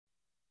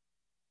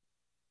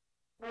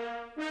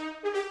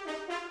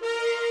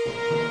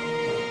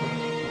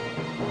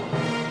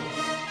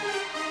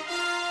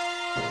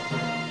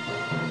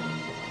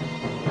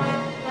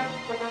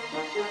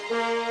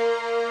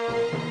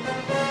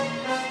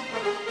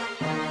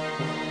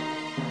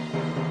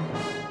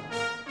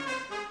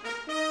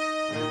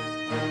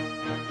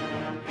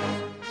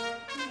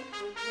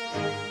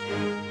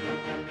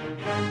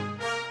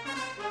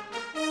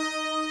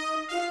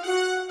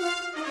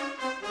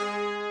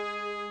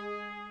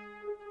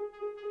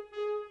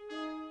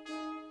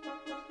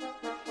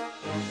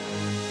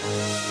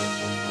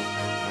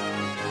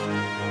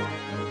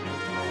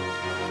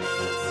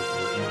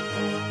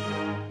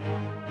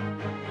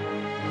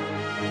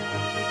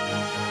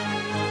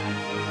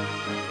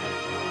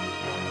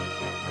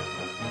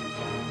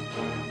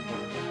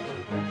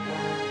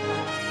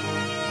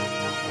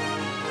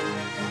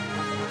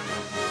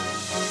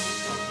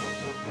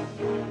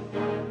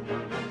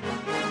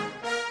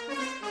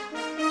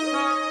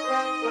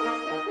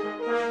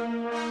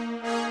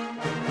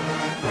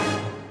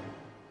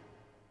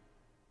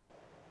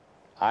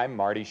I'm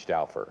Marty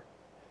Stouffer.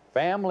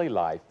 Family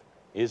life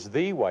is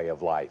the way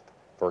of life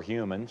for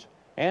humans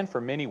and for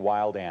many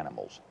wild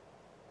animals.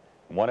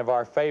 One of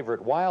our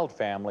favorite wild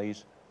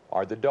families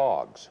are the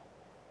dogs.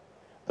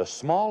 The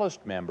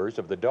smallest members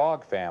of the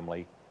dog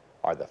family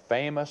are the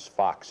famous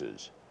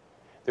foxes.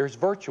 There's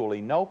virtually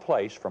no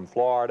place from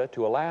Florida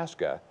to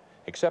Alaska,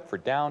 except for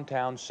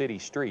downtown city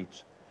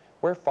streets,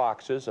 where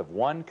foxes of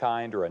one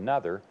kind or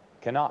another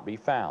cannot be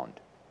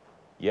found.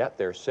 Yet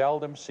they're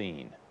seldom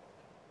seen.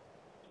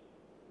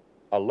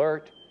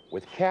 Alert,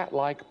 with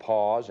cat-like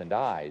paws and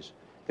eyes,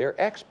 they're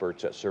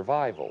experts at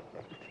survival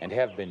and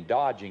have been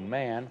dodging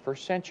man for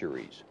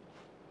centuries.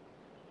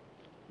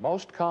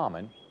 Most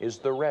common is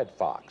the red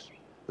fox,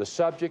 the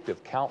subject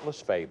of countless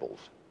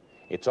fables.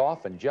 It's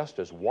often just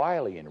as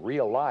wily in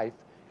real life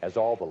as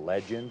all the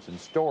legends and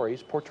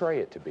stories portray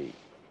it to be.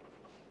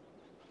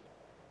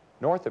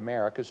 North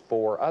America's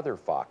 4 other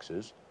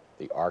foxes,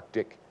 the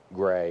Arctic,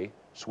 gray,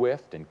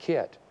 swift, and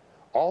kit,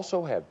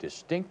 also have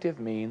distinctive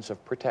means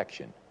of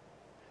protection.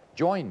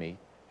 Join me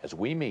as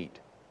we meet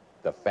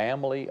the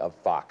family of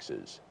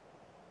foxes.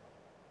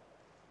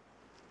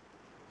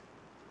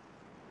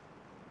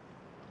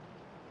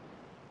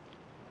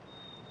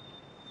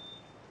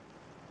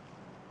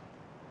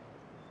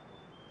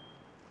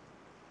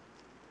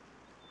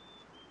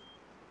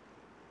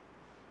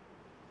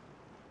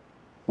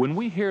 When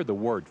we hear the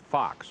word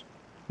fox,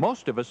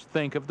 most of us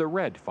think of the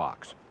red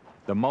fox,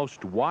 the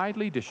most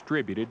widely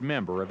distributed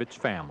member of its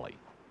family.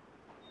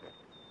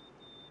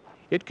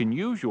 It can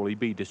usually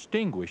be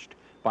distinguished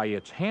by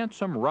its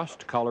handsome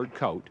rust-colored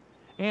coat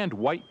and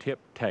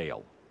white-tipped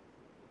tail.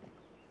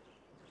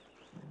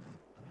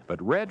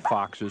 But red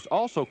foxes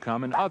also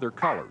come in other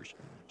colors,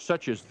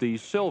 such as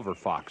these silver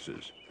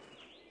foxes.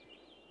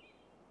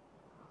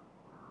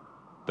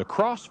 The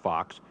cross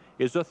fox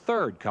is a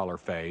third color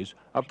phase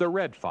of the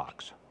red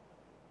fox.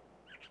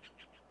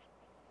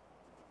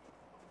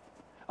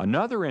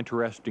 Another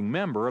interesting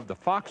member of the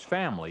fox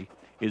family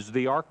is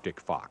the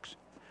Arctic fox,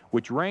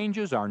 which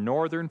ranges our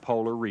northern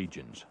polar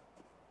regions.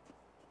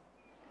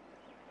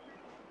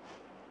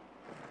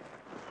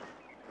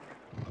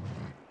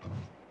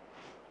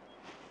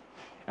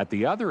 At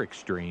the other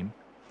extreme,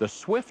 the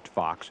swift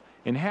fox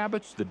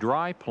inhabits the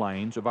dry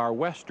plains of our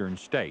western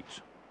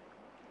states.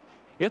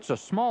 It's a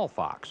small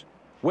fox,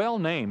 well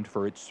named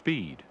for its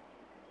speed.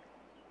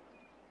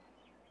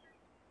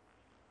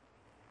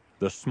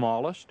 The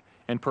smallest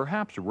and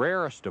perhaps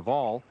rarest of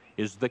all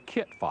is the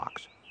kit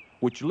fox,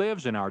 which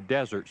lives in our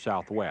desert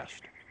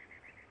southwest.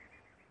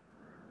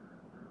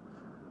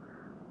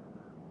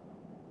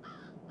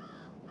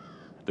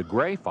 The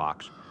gray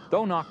fox,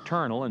 though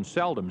nocturnal and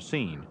seldom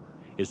seen,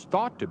 is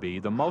thought to be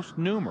the most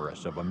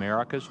numerous of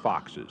America's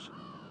foxes.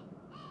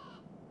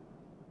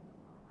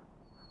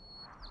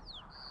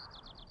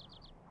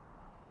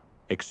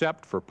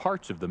 Except for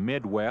parts of the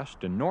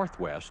Midwest and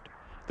Northwest,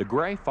 the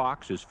gray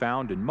fox is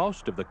found in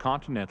most of the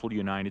continental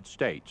United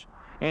States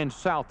and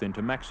south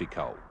into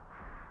Mexico.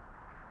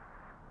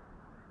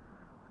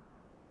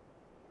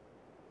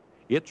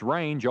 Its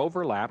range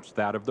overlaps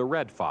that of the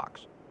red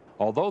fox,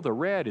 although the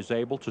red is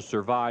able to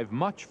survive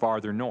much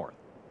farther north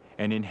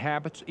and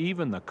inhabits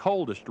even the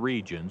coldest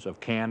regions of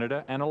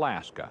Canada and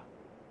Alaska.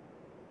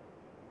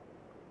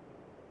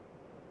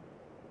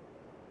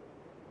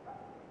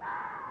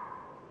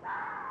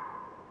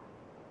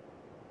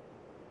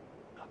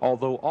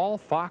 Although all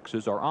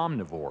foxes are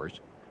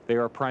omnivores, they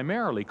are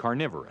primarily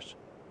carnivorous.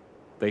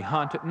 They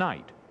hunt at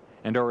night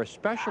and are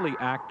especially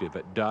active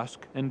at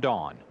dusk and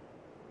dawn.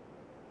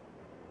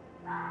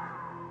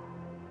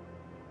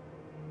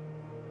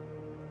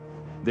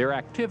 Their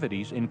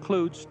activities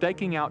include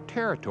staking out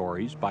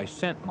territories by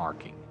scent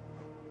marking.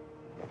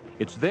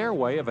 It's their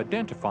way of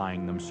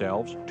identifying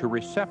themselves to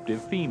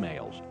receptive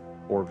females,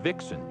 or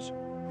vixens.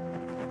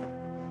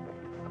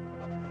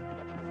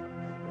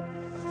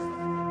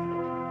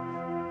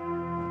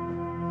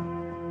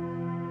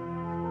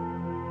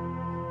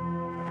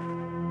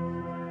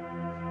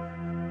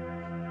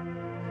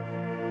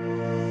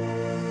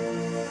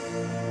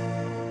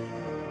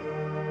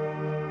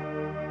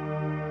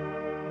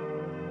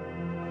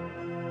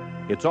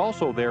 It's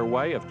also their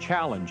way of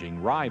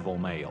challenging rival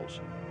males.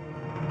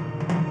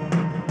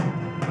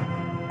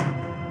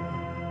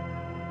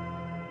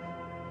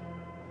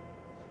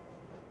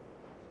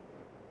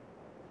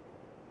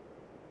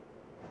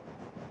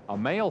 A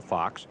male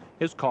fox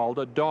is called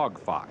a dog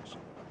fox.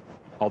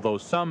 Although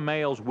some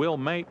males will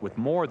mate with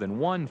more than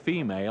one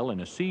female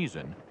in a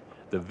season,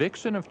 the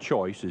vixen of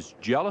choice is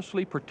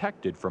jealously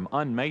protected from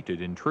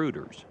unmated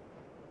intruders.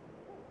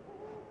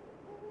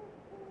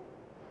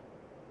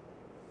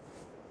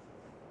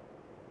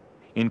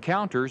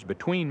 Encounters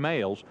between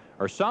males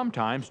are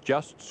sometimes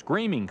just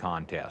screaming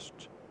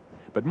contests,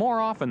 but more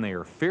often they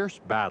are fierce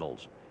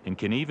battles and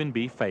can even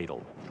be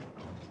fatal.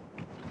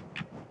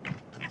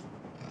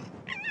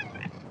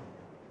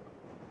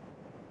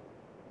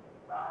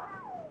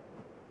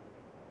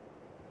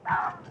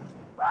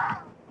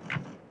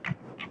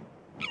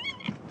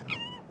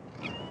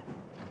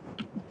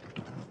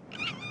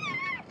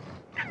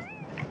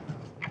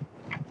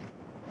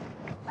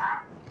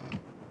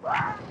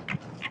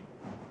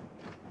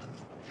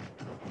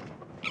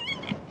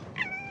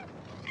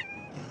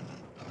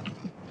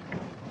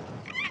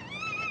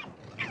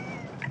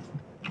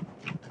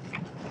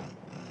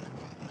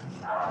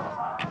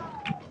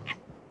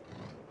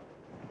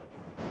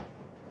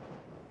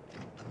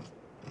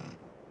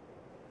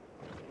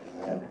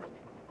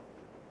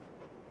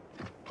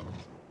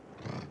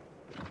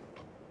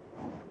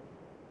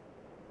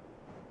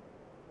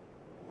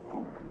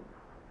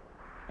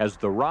 As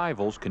the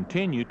rivals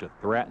continue to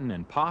threaten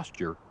and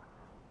posture,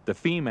 the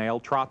female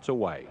trots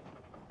away.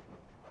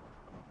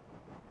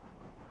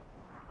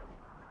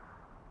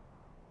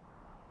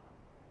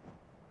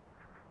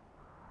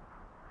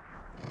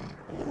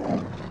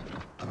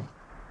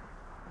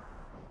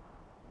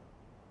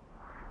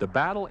 The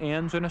battle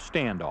ends in a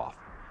standoff,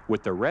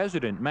 with the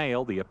resident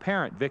male the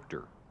apparent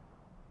victor.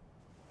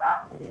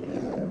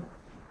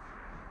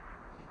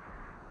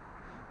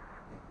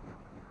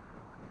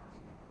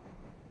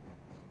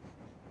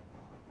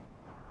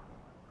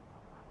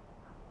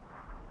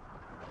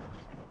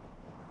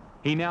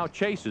 He now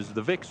chases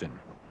the vixen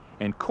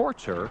and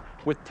courts her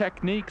with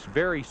techniques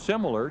very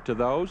similar to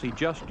those he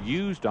just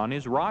used on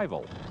his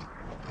rival.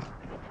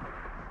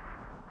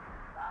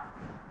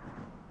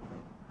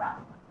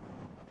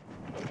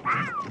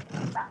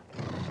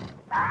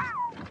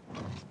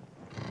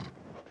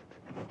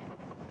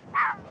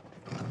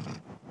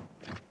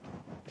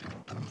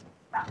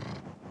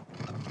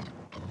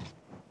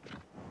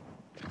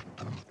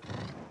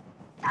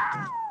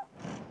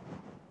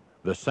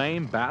 The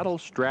same battle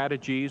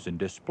strategies and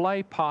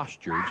display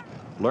postures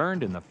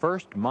learned in the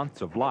first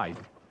months of life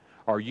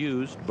are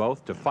used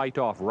both to fight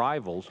off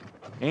rivals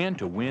and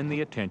to win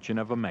the attention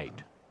of a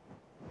mate.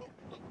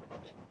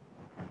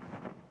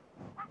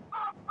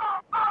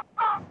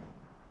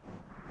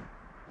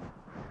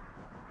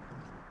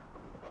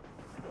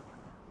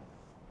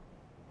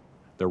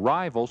 The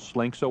rival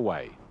slinks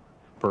away,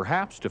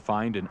 perhaps to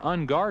find an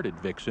unguarded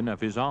vixen of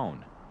his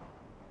own.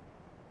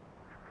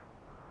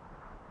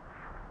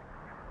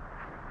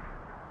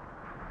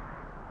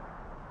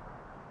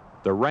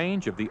 The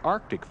range of the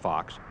Arctic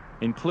fox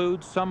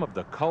includes some of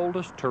the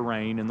coldest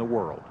terrain in the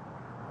world,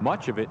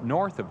 much of it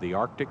north of the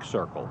Arctic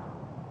Circle.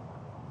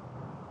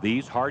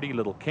 These hardy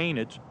little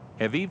canids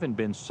have even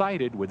been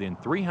sighted within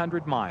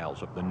 300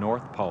 miles of the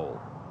North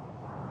Pole.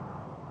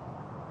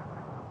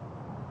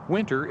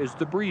 Winter is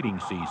the breeding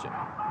season,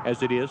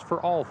 as it is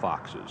for all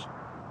foxes.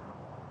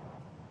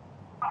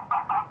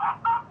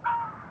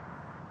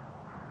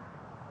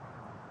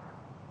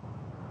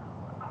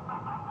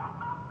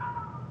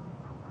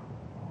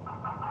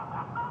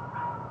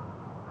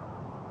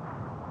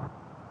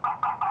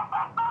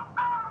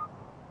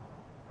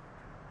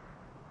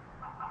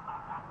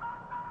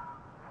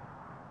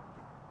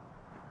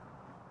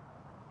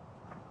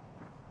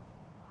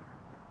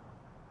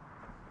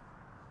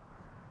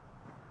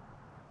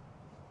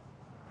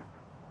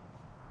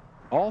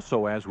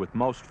 Also, as with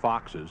most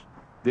foxes,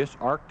 this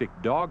Arctic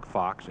dog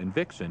fox and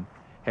vixen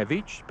have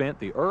each spent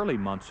the early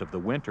months of the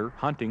winter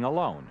hunting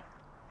alone.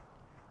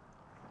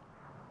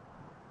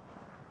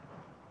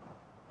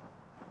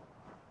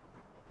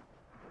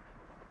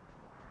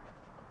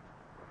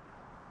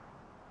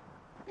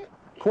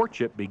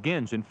 Courtship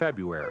begins in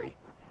February,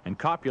 and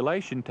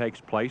copulation takes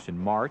place in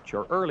March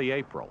or early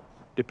April,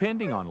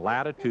 depending on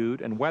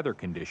latitude and weather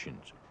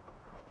conditions.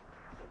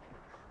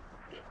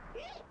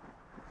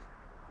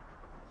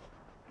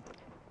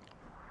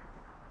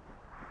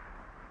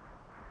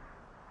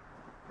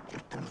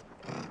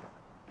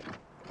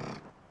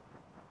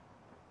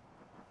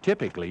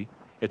 Typically,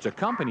 it's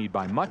accompanied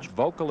by much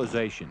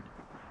vocalization,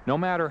 no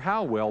matter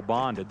how well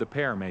bonded the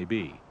pair may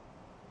be.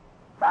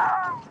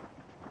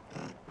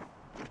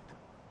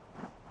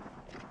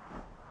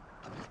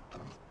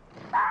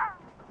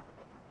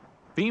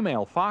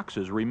 Female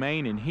foxes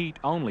remain in heat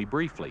only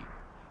briefly,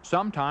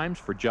 sometimes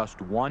for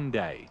just one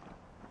day.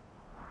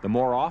 The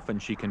more often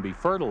she can be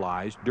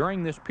fertilized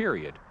during this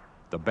period,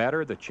 the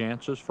better the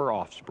chances for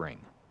offspring.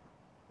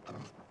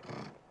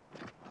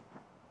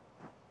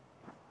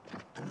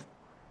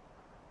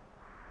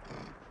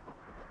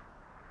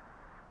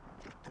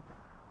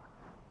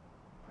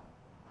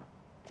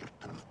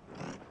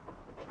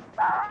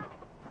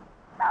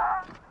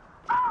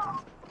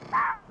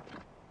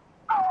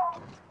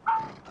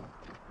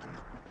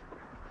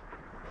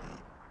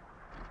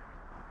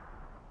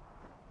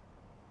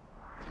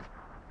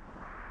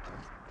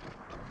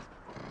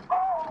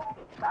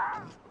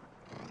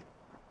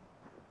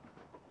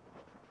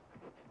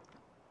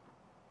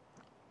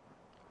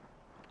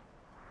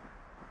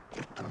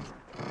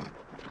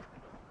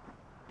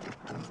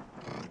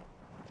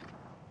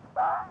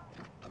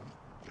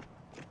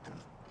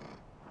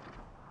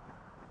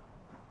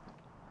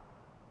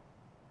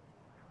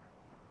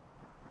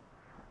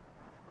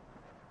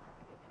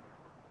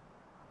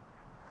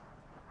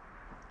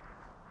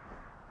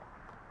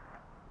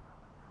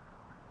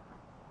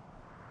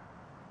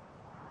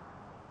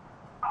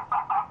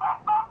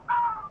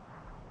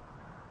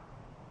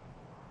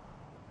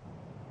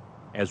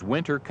 As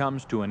winter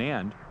comes to an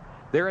end,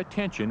 their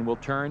attention will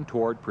turn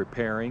toward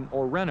preparing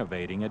or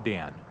renovating a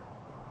den.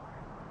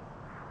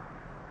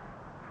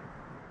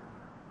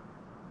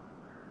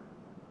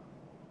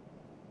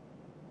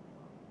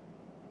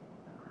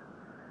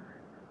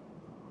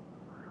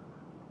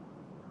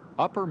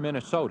 Upper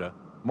Minnesota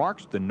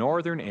marks the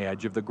northern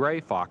edge of the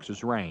gray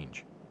fox's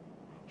range.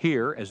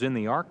 Here, as in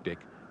the Arctic,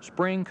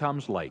 spring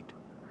comes late,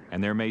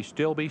 and there may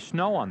still be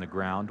snow on the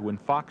ground when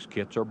fox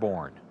kits are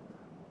born.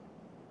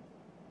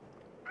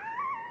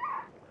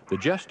 The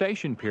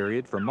gestation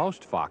period for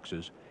most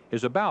foxes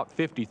is about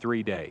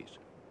 53 days.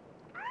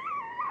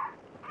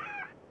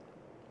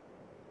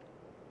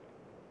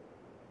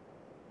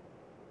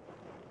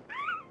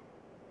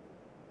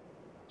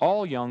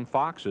 All young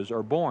foxes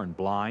are born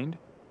blind,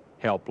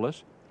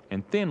 helpless,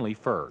 and thinly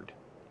furred.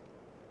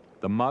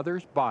 The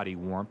mother's body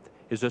warmth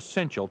is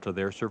essential to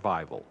their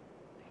survival,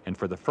 and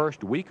for the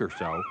first week or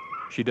so,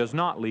 she does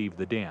not leave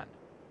the den.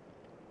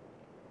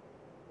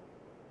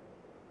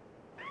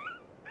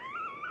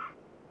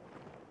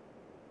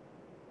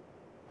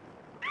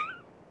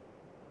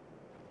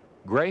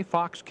 Gray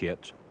fox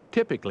kits,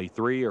 typically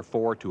 3 or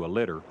 4 to a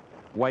litter,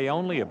 weigh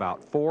only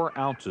about 4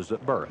 ounces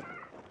at birth,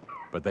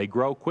 but they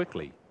grow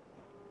quickly.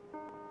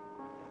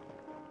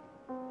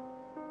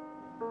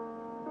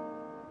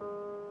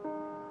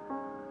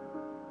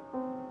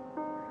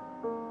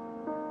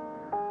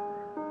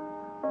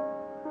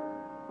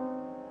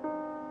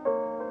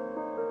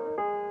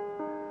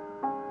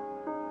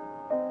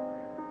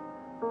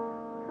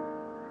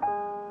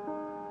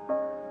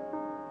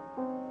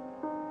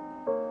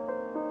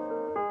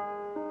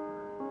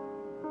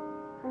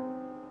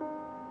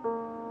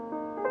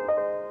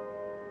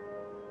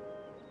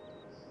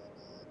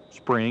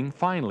 Spring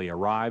finally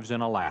arrives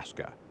in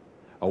Alaska,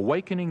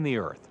 awakening the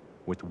earth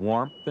with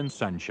warmth and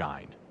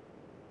sunshine.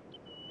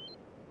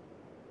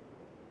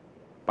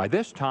 By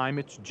this time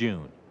it's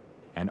June,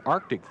 and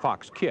Arctic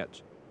fox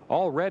kits,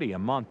 already a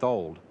month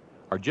old,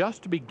 are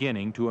just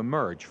beginning to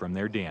emerge from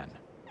their den.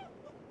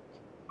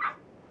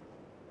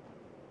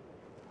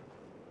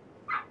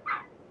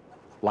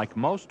 Like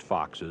most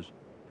foxes,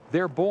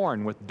 they're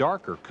born with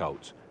darker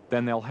coats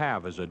than they'll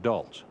have as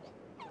adults.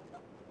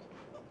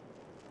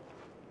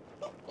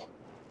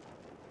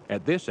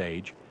 At this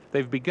age,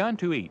 they've begun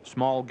to eat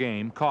small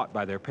game caught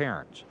by their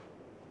parents.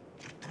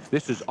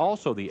 This is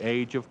also the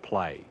age of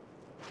play.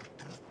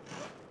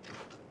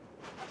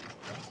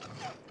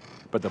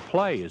 But the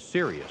play is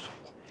serious,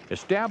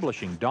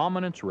 establishing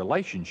dominance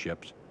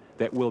relationships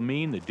that will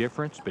mean the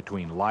difference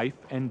between life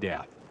and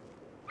death.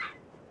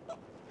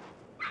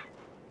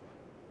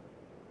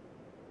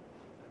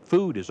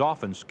 Food is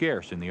often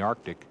scarce in the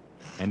Arctic,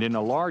 and in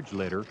a large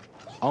litter,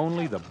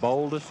 only the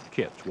boldest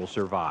kits will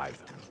survive.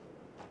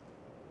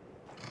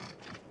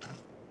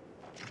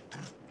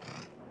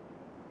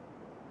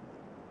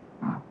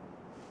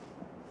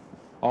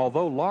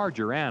 Although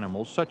larger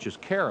animals, such as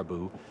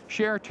caribou,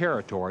 share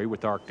territory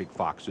with Arctic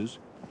foxes,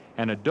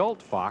 an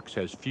adult fox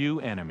has few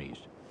enemies.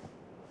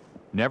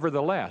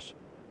 Nevertheless,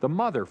 the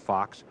mother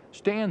fox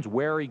stands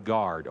wary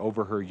guard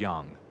over her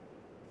young.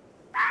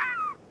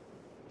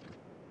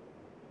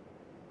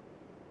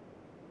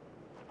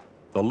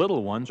 The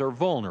little ones are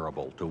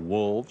vulnerable to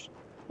wolves,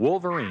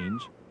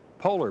 wolverines,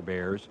 polar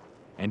bears,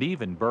 and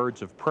even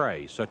birds of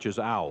prey, such as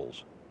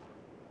owls.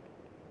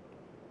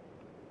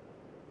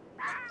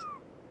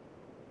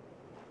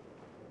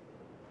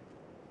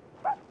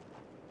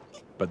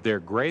 But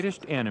their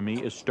greatest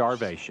enemy is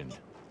starvation.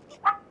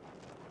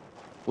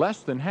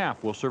 Less than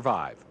half will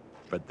survive,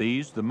 but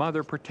these the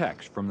mother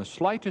protects from the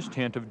slightest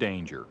hint of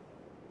danger.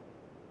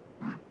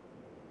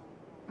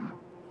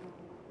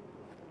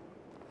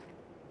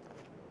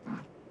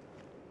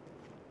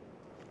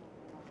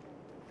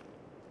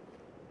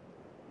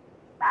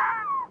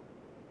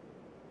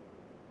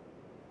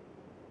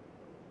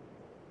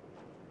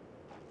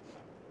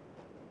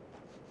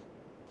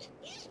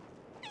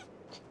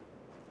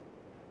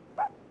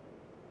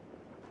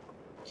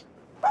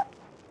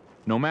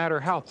 No matter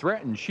how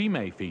threatened she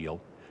may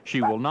feel,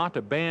 she will not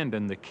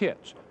abandon the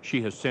kits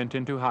she has sent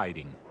into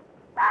hiding.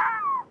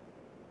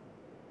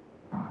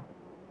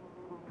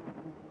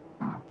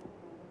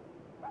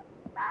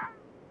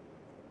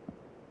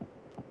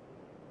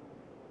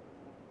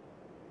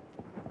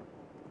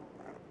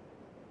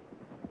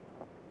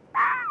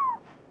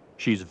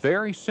 She's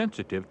very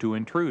sensitive to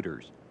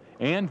intruders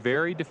and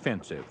very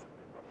defensive.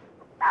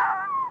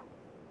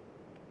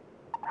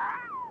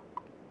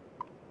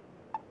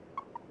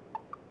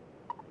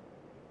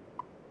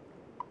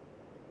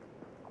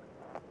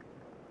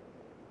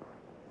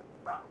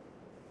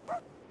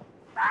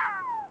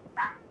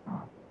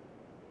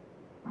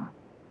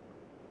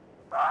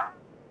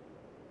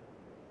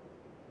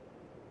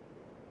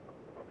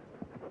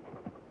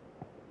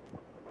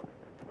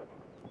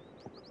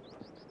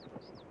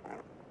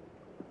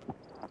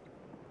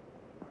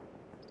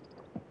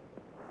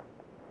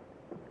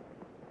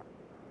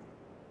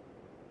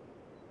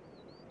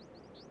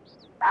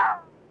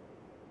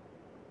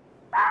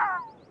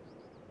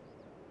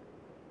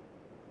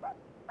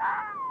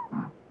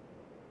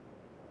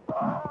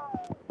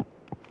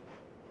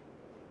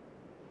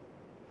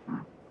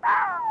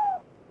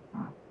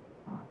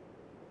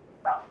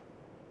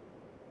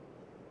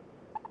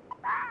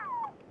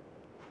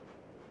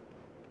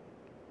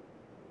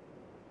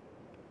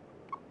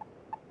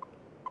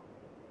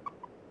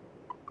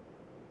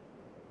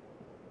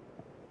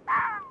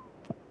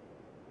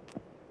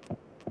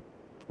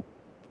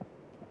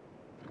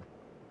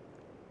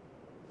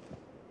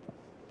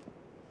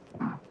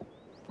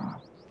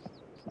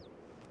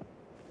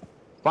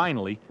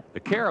 Finally, the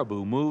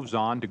caribou moves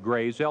on to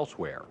graze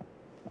elsewhere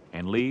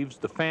and leaves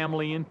the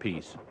family in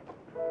peace.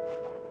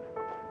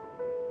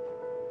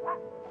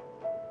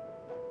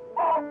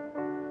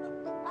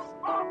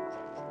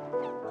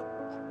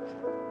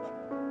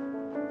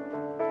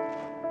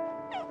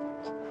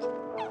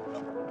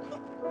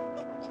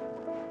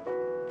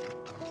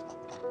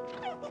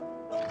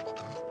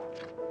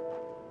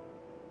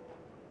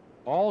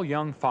 All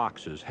young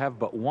foxes have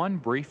but one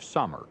brief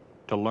summer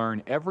to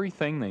learn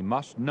everything they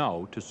must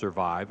know to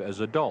survive as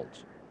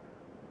adults.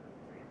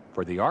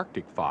 For the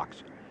Arctic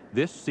fox,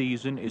 this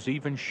season is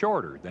even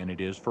shorter than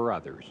it is for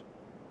others.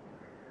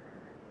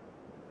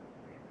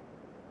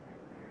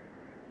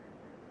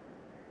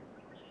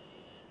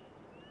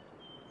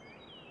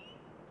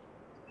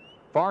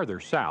 Farther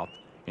south,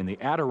 in the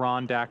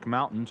Adirondack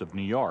Mountains of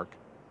New York,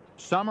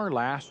 summer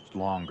lasts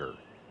longer,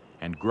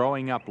 and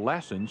growing up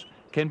lessons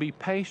can be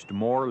paced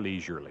more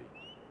leisurely.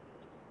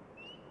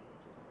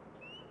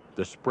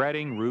 The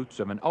spreading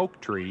roots of an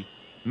oak tree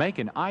make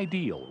an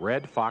ideal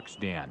red fox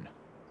den.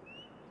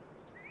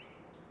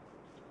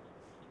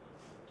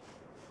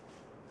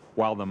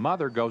 While the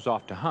mother goes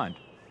off to hunt,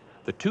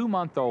 the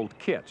 2-month-old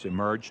kits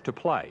emerge to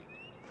play.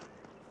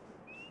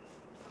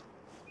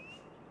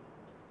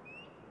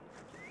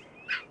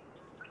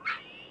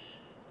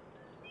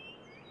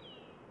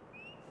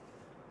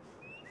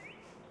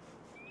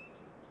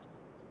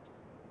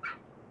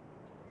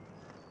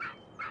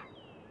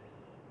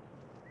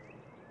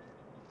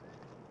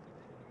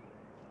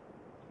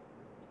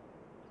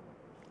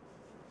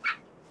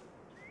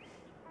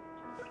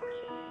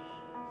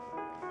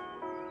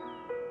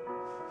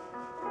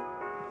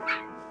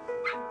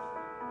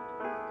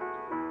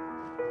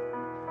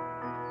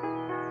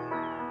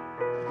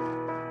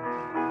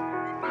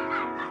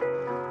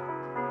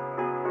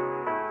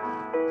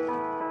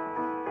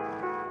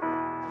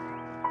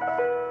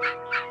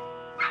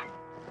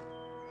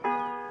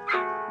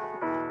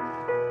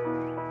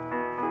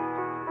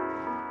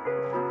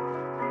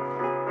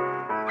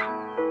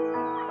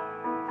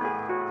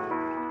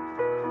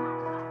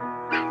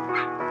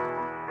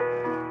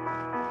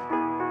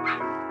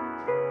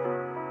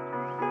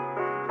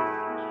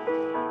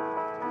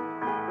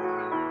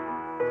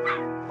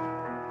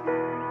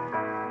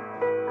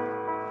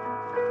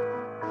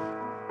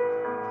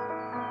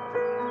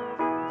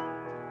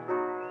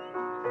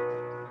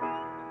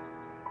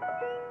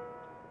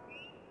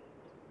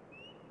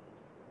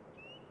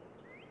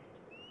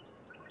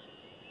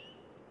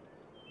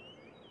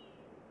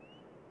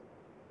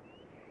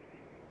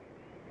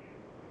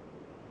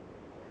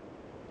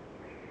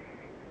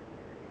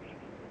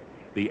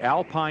 The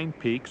alpine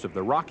peaks of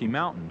the Rocky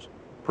Mountains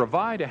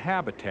provide a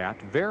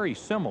habitat very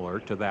similar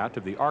to that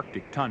of the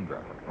Arctic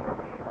tundra.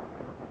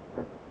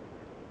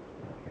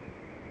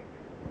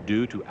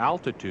 Due to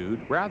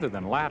altitude rather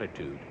than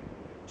latitude,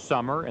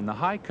 summer in the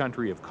high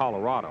country of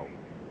Colorado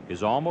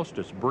is almost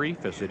as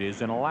brief as it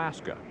is in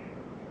Alaska.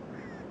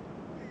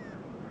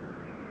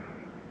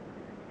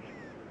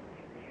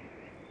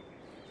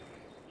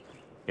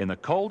 In the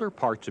colder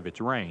parts of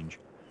its range,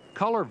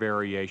 color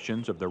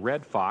variations of the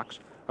red fox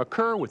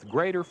occur with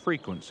greater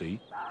frequency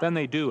than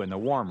they do in the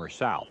warmer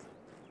south.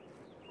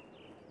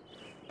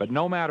 But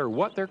no matter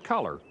what their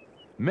color,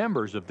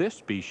 members of this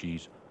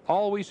species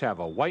always have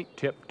a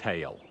white-tipped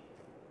tail.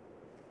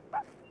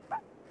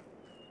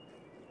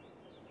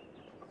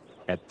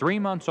 At 3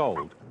 months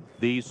old,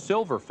 these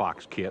silver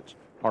fox kits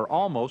are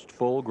almost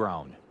full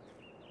grown.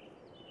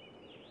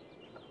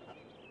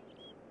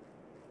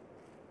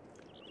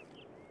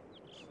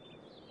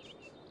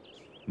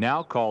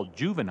 Now called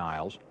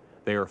juveniles,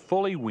 they are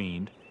fully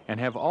weaned and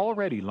have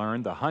already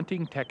learned the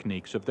hunting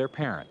techniques of their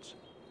parents.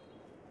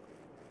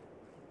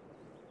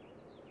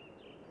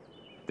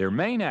 Their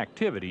main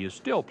activity is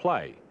still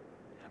play,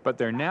 but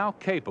they're now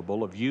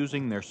capable of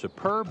using their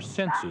superb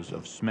senses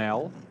of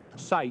smell,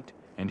 sight,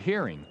 and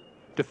hearing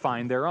to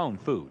find their own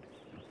food.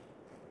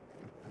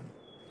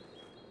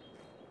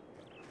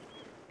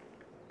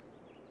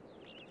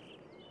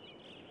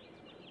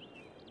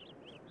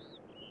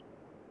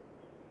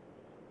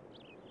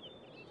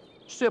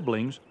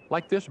 Siblings,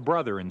 like this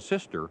brother and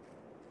sister,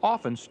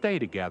 often stay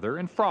together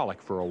and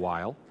frolic for a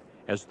while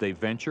as they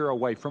venture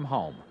away from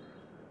home.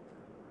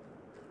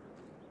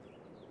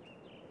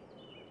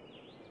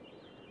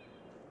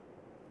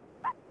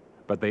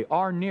 But they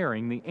are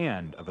nearing the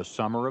end of a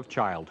summer of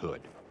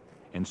childhood,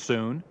 and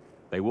soon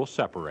they will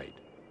separate.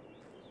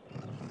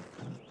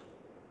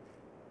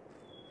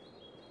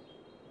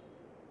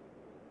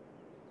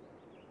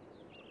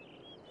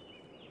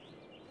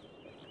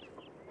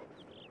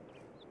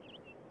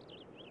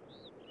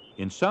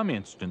 In some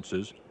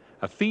instances,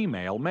 a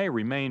female may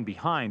remain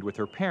behind with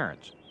her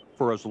parents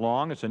for as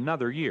long as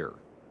another year,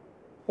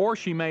 or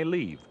she may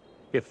leave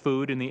if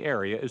food in the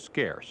area is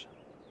scarce.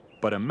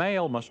 But a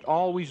male must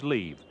always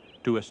leave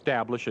to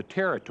establish a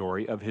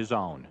territory of his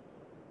own.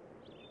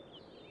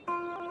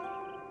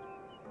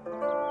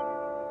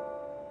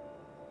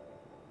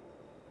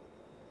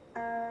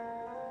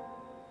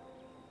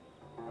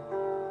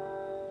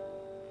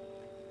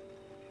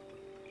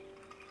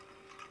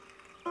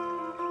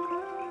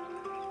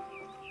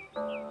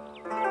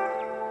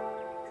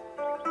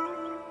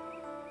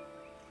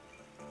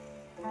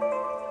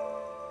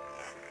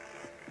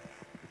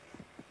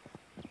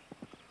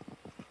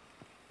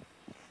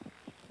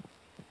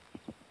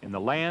 In the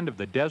land of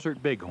the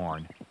desert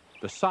bighorn,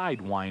 the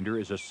sidewinder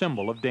is a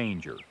symbol of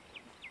danger.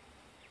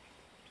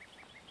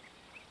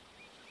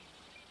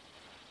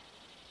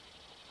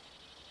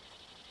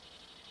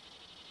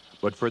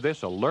 But for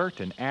this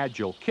alert and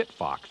agile kit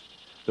fox,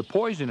 the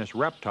poisonous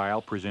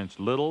reptile presents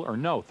little or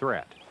no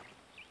threat.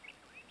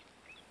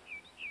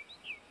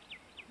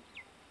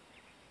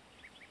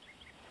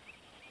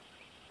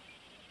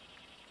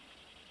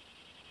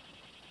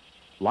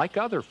 Like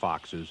other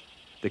foxes,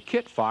 the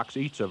kit fox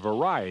eats a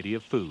variety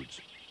of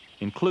foods,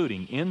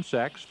 including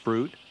insects,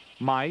 fruit,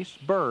 mice,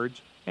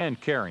 birds, and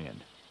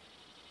carrion.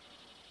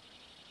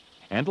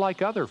 And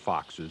like other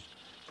foxes,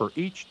 for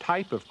each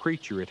type of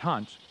creature it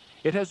hunts,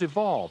 it has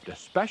evolved a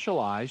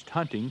specialized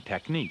hunting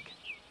technique.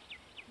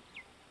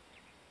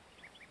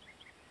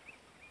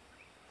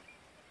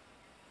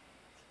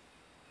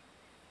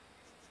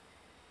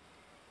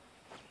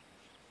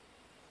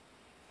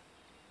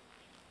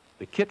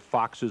 The kit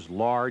fox's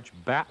large,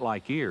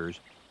 bat-like ears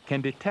can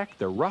detect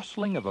the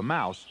rustling of a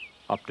mouse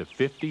up to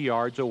 50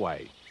 yards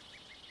away.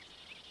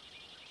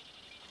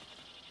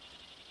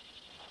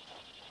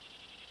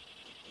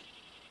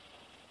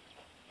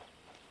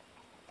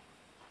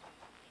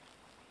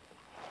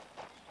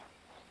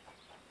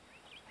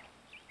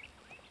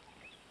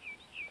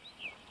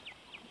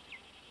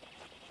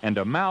 And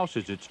a mouse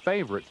is its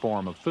favorite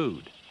form of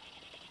food.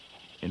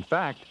 In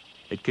fact,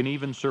 it can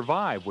even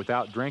survive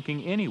without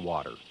drinking any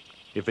water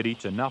if it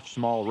eats enough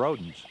small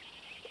rodents.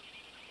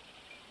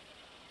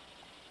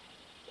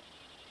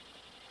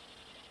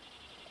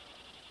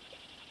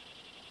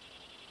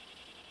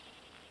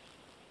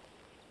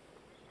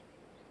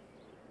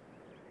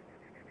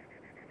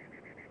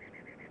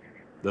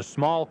 The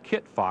small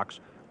kit fox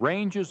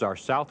ranges our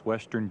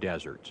southwestern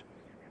deserts.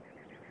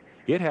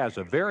 It has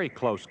a very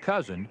close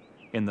cousin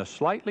in the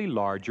slightly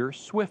larger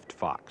swift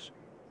fox.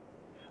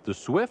 The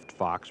swift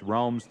fox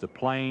roams the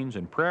plains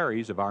and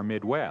prairies of our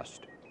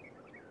Midwest.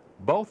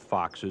 Both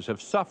foxes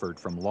have suffered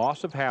from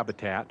loss of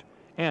habitat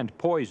and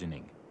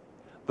poisoning,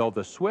 though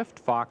the swift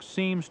fox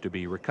seems to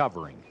be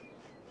recovering.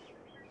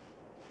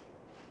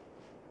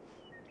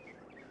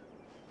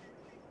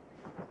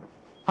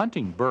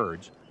 Hunting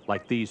birds,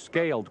 like these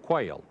scaled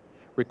quail,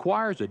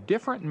 requires a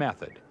different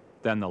method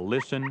than the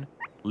listen,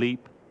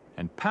 leap,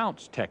 and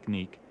pounce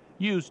technique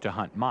used to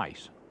hunt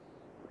mice.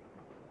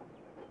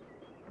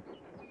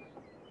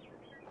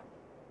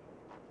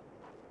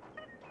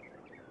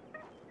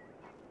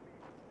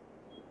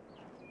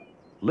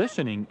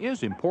 Listening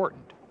is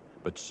important,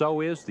 but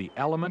so is the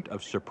element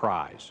of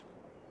surprise.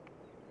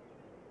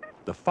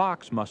 The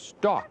fox must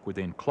stalk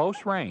within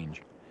close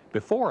range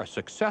before a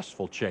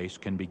successful chase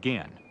can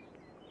begin.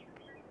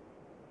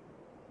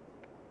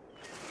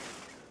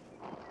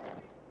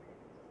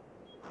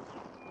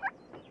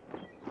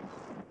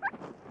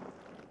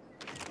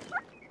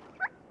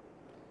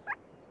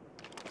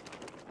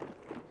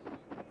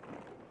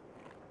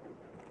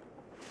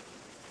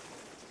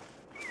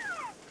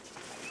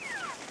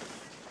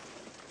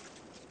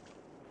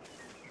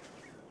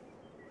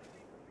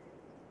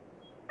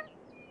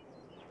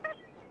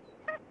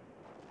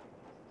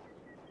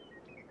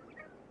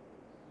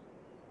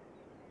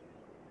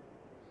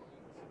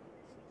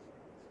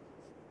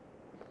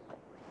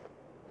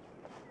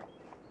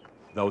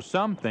 Though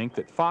some think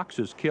that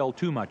foxes kill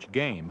too much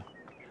game,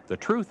 the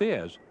truth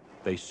is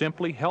they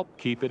simply help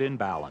keep it in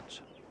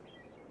balance.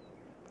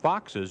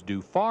 Foxes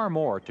do far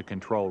more to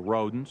control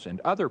rodents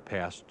and other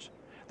pests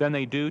than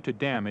they do to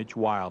damage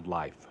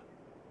wildlife.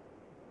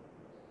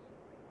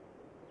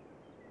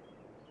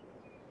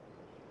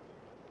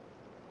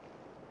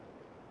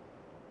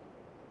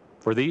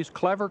 For these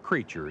clever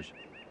creatures,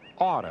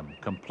 autumn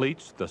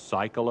completes the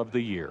cycle of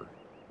the year.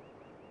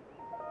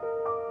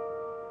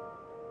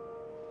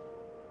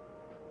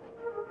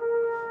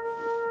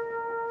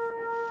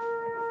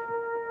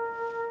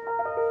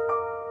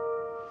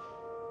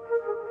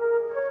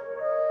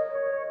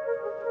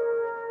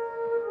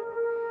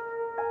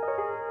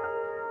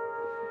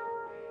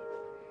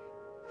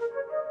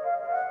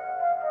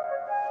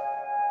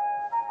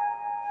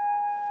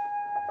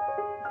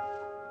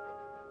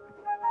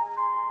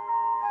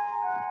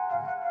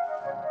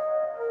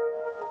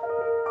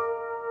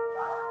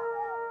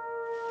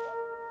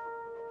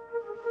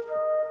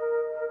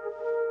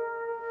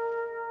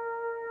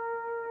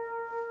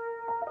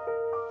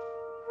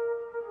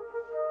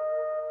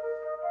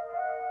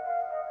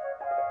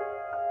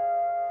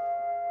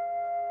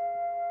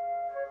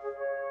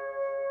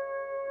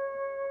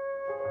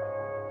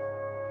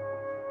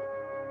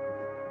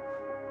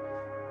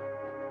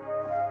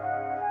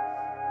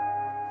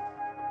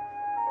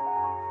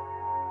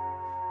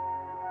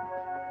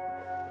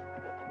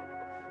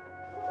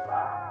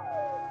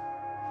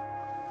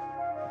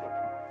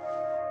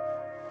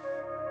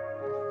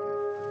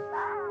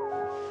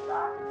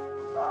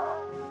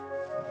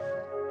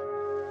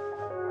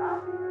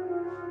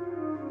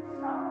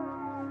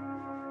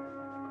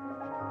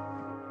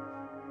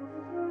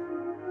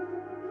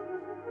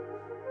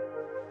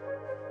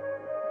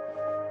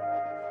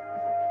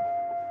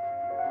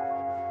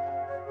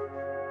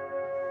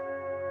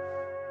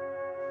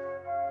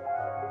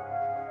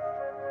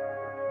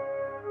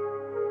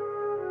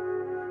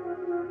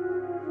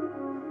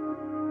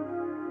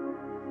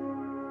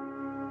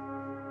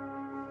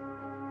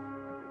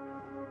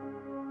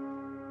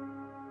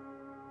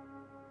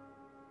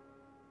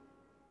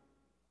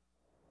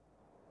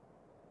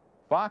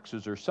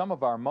 Foxes are some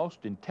of our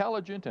most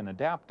intelligent and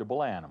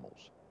adaptable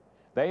animals.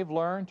 They've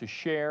learned to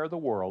share the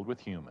world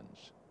with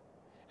humans.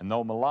 And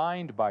though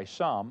maligned by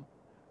some,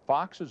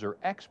 foxes are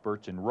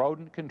experts in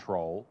rodent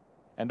control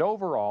and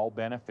overall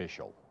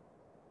beneficial.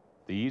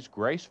 These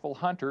graceful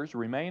hunters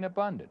remain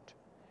abundant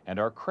and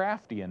are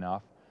crafty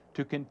enough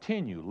to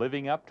continue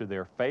living up to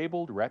their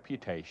fabled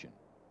reputation.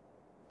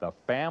 The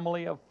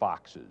family of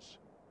foxes.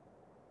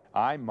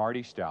 I'm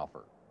Marty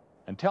Stouffer.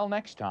 Until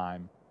next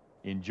time,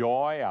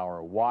 enjoy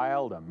our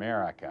wild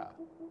America.